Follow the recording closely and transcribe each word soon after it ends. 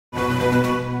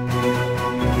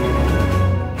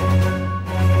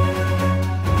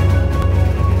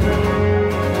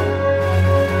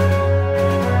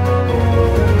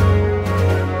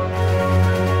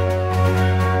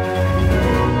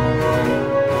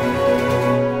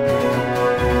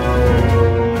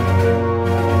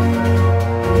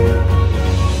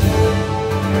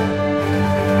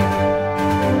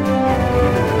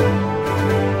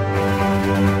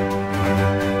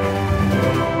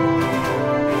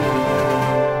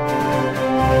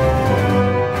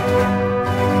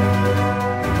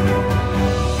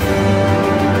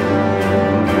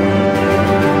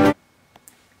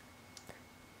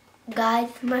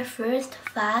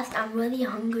I'm really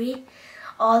hungry.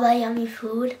 All that yummy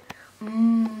food.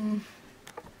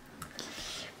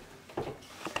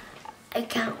 I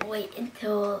can't wait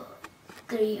until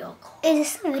 3 o'clock. Is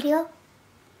this a video?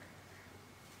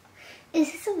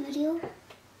 Is this a video?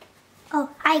 Oh,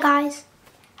 hi guys.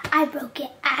 I broke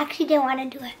it. I actually didn't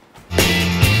want to do it.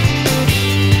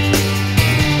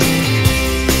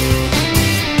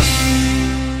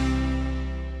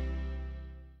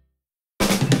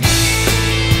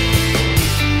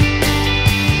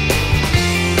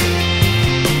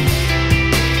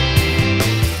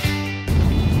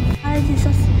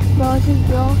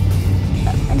 Bro,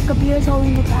 and Kabir is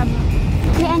holding the camera.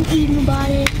 Okay, and Eid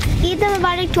Mubarak. Eid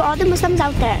Mubarak to all the Muslims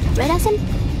out there. Right, Hassan?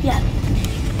 Yeah.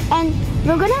 And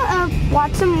we're gonna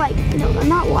watch some, like, no,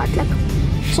 not watch, like,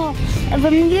 so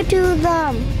when we get to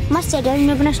the masjid, then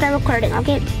we're gonna start recording.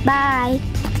 Okay, bye.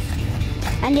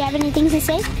 And do you have anything to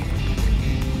say?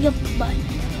 Yep, bye.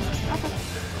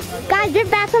 Guys, we're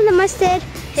back from the masjid.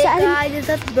 Hey guys, this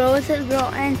is bro,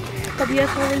 and Kabir is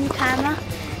holding the camera.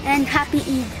 And happy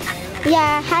Eid.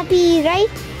 Yeah, happy, right?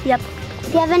 Yep.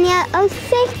 Do you have any else to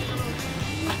say?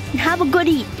 Have a good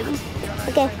Eid.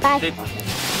 Okay, bye.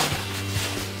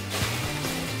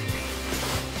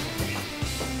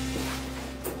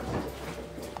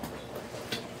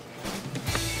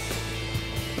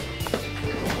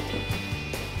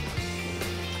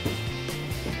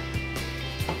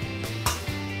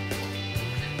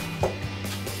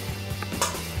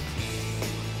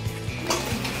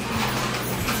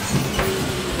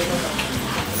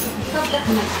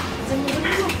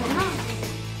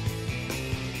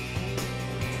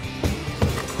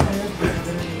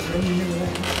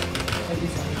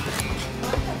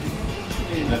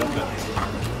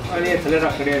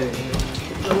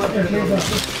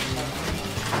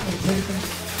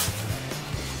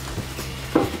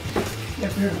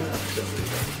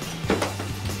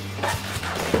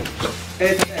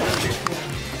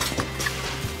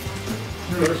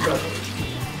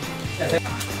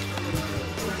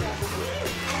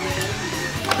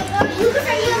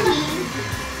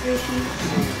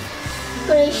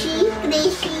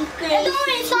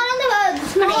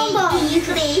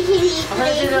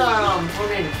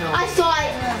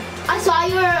 I saw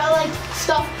your like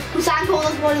stuff. Hussein told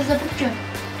us what is the picture.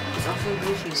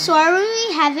 So are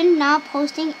we haven't now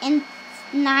posting in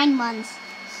 9 months?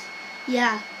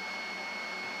 Yeah.